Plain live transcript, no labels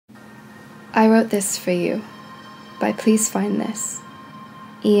I wrote this for you, by Please Find This,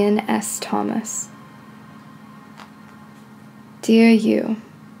 Iain S. Thomas. Dear you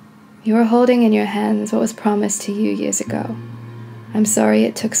are holding in your hands what was promised to you years ago. I'm sorry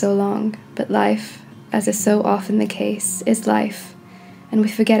it took so long, but life, as is so often the case, is life, and we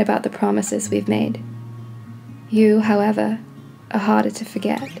forget about the promises we've made. You, however, are harder to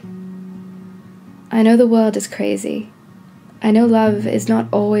forget. I know the world is crazy. I know love is not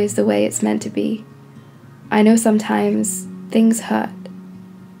always the way it's meant to be. I know sometimes things hurt,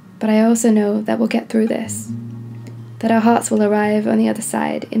 but I also know that we'll get through this, that our hearts will arrive on the other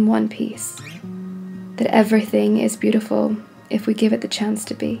side in one piece, that everything is beautiful if we give it the chance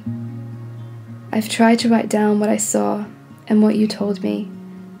to be. I've tried to write down what I saw and what you told me,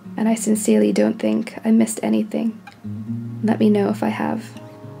 and I sincerely don't think I missed anything. Let me know if I have.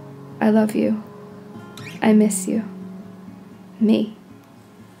 I love you. I miss you. Me.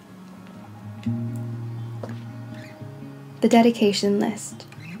 The dedication list.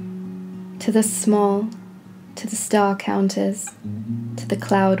 To the small, to the star counters, to the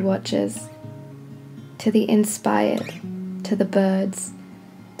cloud watchers, to the inspired, to the birds,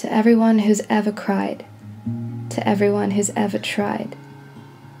 to everyone who's ever cried, to everyone who's ever tried,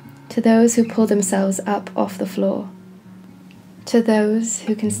 to those who pull themselves up off the floor, to those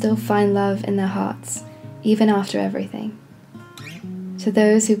who can still find love in their hearts, even after everything, to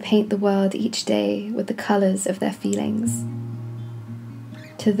those who paint the world each day with the colors of their feelings,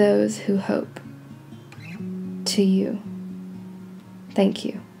 to those who hope, to you, thank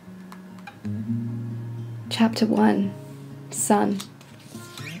you. Chapter 1, Sun.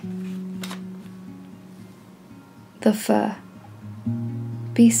 The fur.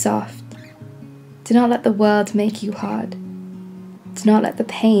 Be soft. Do not let the world make you hard. Do not let the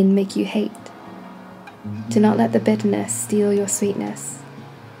pain make you hate. Do not let the bitterness steal your sweetness.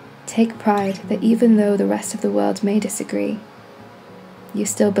 Take pride that even though the rest of the world may disagree, you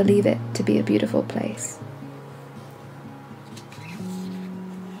still believe it to be a beautiful place.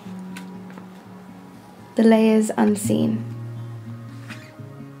 The layers unseen.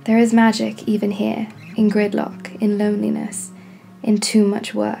 There is magic even here, in gridlock, in loneliness, in too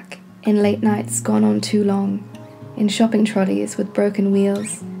much work, in late nights gone on too long, in shopping trolleys with broken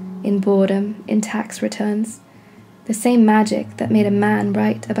wheels, in boredom, in tax returns. The same magic that made a man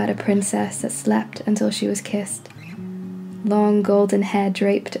write about a princess that slept until she was kissed. Long golden hair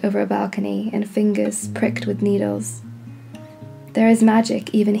draped over a balcony and fingers pricked with needles. There is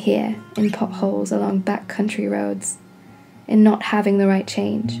magic even here, in potholes along backcountry roads. In not having the right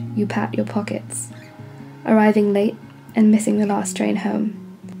change, you pat your pockets. Arriving late and missing the last train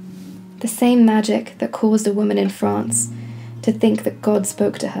home. The same magic that caused a woman in France to think that God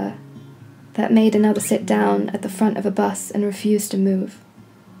spoke to her, that made another sit down at the front of a bus and refuse to move,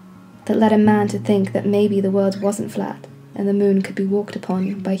 that led a man to think that maybe the world wasn't flat and the moon could be walked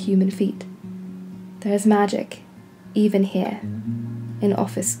upon by human feet. There is magic, even here, in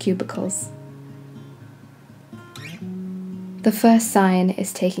office cubicles. The first sign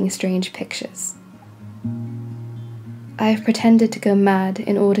is taking strange pictures. I have pretended to go mad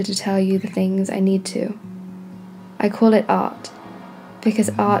in order to tell you the things I need to. I call it art, because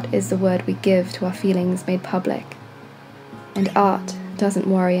art is the word we give to our feelings made public, and art doesn't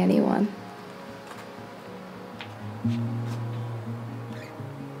worry anyone.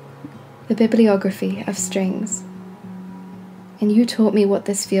 The bibliography of strings. And you taught me what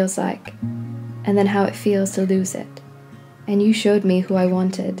this feels like, and then how it feels to lose it. And you showed me who I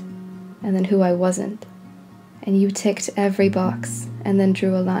wanted, and then who I wasn't. And you ticked every box, and then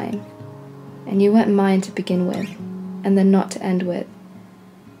drew a line. And you weren't mine to begin with, and then not to end with.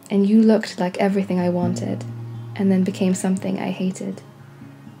 And you looked like everything I wanted, and then became something I hated.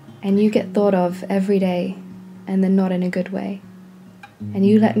 And you get thought of every day, and then not in a good way. And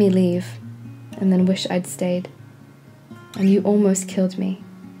you let me leave, and then wish I'd stayed. And you almost killed me,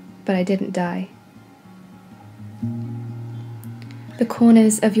 but I didn't die. The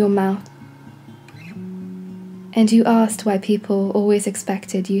corners of your mouth. And you asked why people always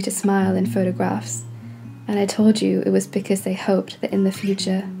expected you to smile in photographs, and I told you it was because they hoped that in the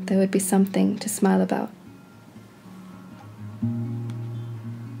future there would be something to smile about.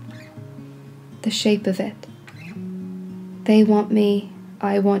 The shape of it. They want me,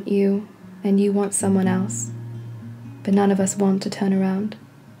 I want you, and you want someone else, but none of us want to turn around.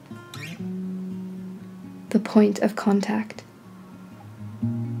 The point of contact.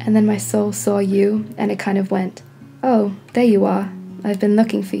 And then my soul saw you, and it kind of went, oh, there you are, I've been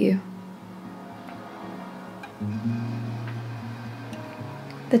looking for you.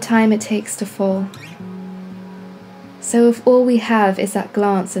 The time it takes to fall. So if all we have is that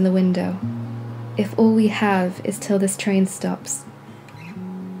glance in the window, If all we have is till this train stops,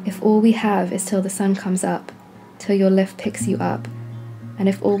 if all we have is till the sun comes up, till your lift picks you up, and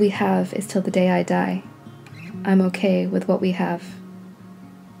if all we have is till the day I die, I'm okay with what we have.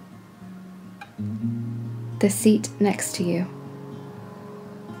 The seat next to you.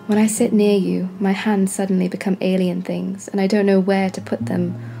 When I sit near you, my hands suddenly become alien things, and I don't know where to put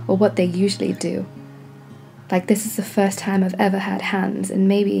them or what they usually do. Like this is the first time I've ever had hands, and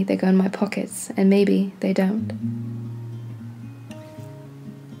maybe they go in my pockets, and maybe they don't.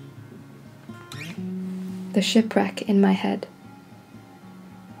 The shipwreck in my head.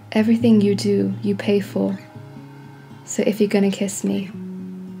 Everything you do, you pay for. So if you're gonna kiss me,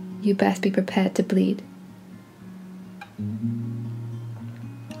 you best be prepared to bleed.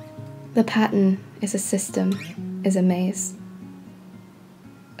 The pattern is a system, is a maze.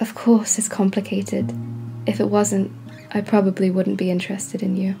 Of course it's complicated. If it wasn't, I probably wouldn't be interested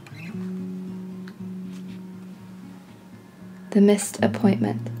in you. The missed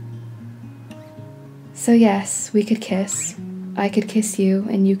appointment. So yes, we could kiss. I could kiss you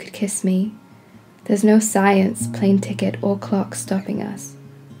and you could kiss me. There's no science, plane ticket, or clock stopping us.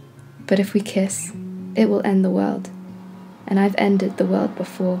 But if we kiss, it will end the world. And I've ended the world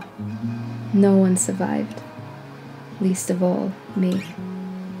before. No one survived. Least of all, me.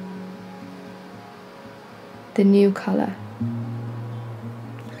 The new color.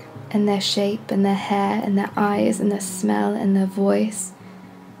 And their shape, and their hair, and their eyes, and their smell, and their voice.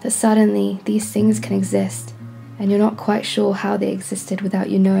 That suddenly these things can exist, and you're not quite sure how they existed without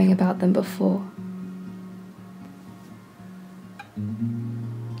you knowing about them before.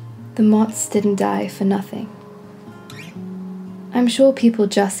 The moths didn't die for nothing. I'm sure people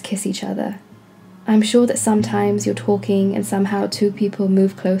just kiss each other. I'm sure that sometimes you're talking and somehow two people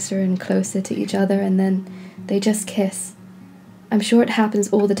move closer and closer to each other and then they just kiss. I'm sure it happens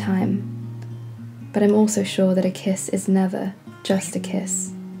all the time. But I'm also sure that a kiss is never just a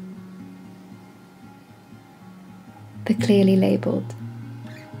kiss. The clearly labelled.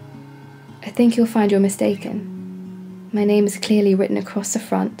 I think you'll find you're mistaken. My name is clearly written across the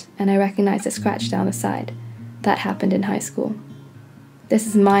front and I recognize a scratch down the side. That happened in high school. This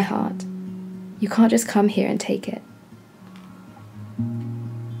is my heart. You can't just come here and take it.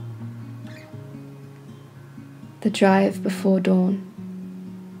 The drive before dawn.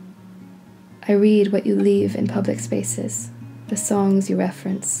 I read what you leave in public spaces, the songs you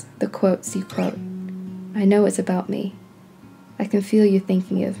reference, the quotes you quote. I know it's about me. I can feel you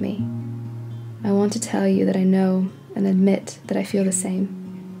thinking of me. I want to tell you that I know and admit that I feel the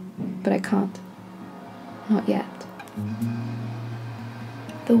same, but I can't. Not yet.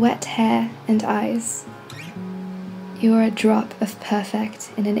 The wet hair and eyes. You are a drop of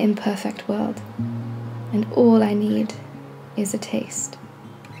perfect in an imperfect world, and all I need is a taste.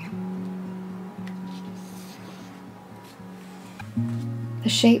 The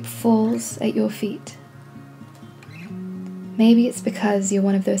shape falls at your feet. Maybe it's because you're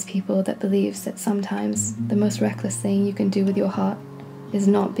one of those people that believes that sometimes the most reckless thing you can do with your heart is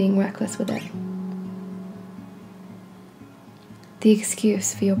not being reckless with it. The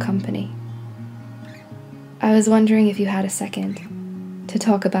excuse for your company. I was wondering if you had a second to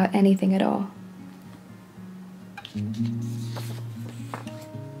talk about anything at all.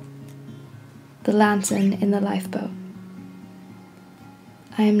 The lantern in the lifeboat.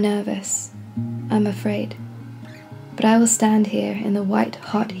 I am nervous. I'm afraid. But I will stand here in the white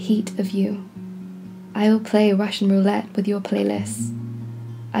hot heat of you. I will play Russian roulette with your playlists.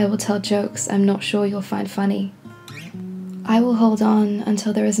 I will tell jokes I'm not sure you'll find funny. I will hold on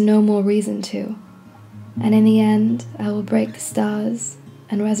until there is no more reason to, and in the end I will break the stars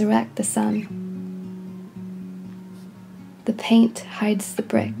and resurrect the sun. The paint hides the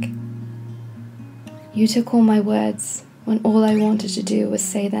brick. You took all my words when all I wanted to do was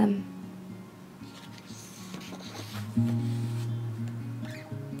say them.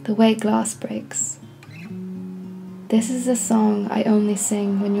 The way glass breaks. This is a song I only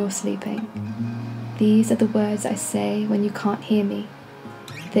sing when you're sleeping. These are the words I say when you can't hear me.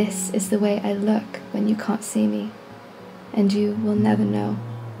 This is the way I look when you can't see me, and you will never know.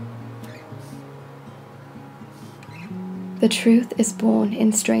 The truth is born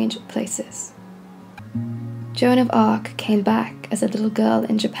in strange places. Joan of Arc came back as a little girl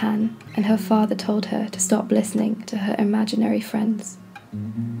in Japan, and her father told her to stop listening to her imaginary friends.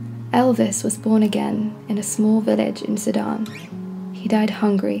 Elvis was born again in a small village in Sudan. He died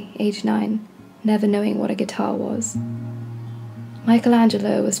hungry, age 9, never knowing what a guitar was.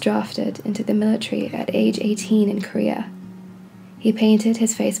 Michelangelo was drafted into the military at age 18 in Korea. He painted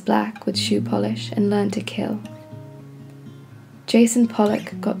his face black with shoe polish and learned to kill. Jason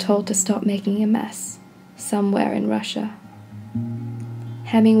Pollock got told to stop making a mess, somewhere in Russia.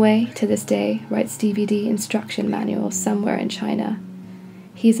 Hemingway, to this day, writes DVD instruction manuals somewhere in China.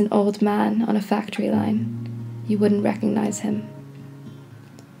 He's an old man on a factory line. You wouldn't recognize him.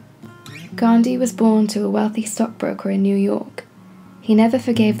 Gandhi was born to a wealthy stockbroker in New York. He never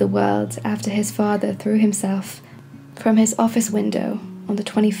forgave the world after his father threw himself from his office window on the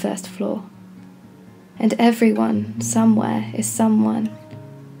 21st floor. And everyone, somewhere, is someone,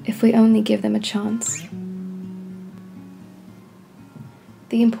 if we only give them a chance.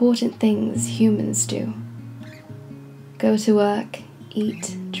 The important things humans do. Go to work,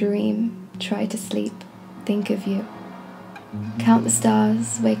 eat, dream, try to sleep, think of you. Count the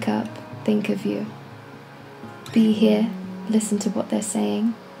stars, wake up, think of you. Be here, listen to what they're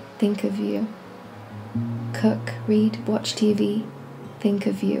saying, think of you. Cook, read, watch TV, think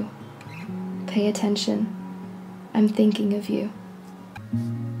of you. Pay attention, I'm thinking of you.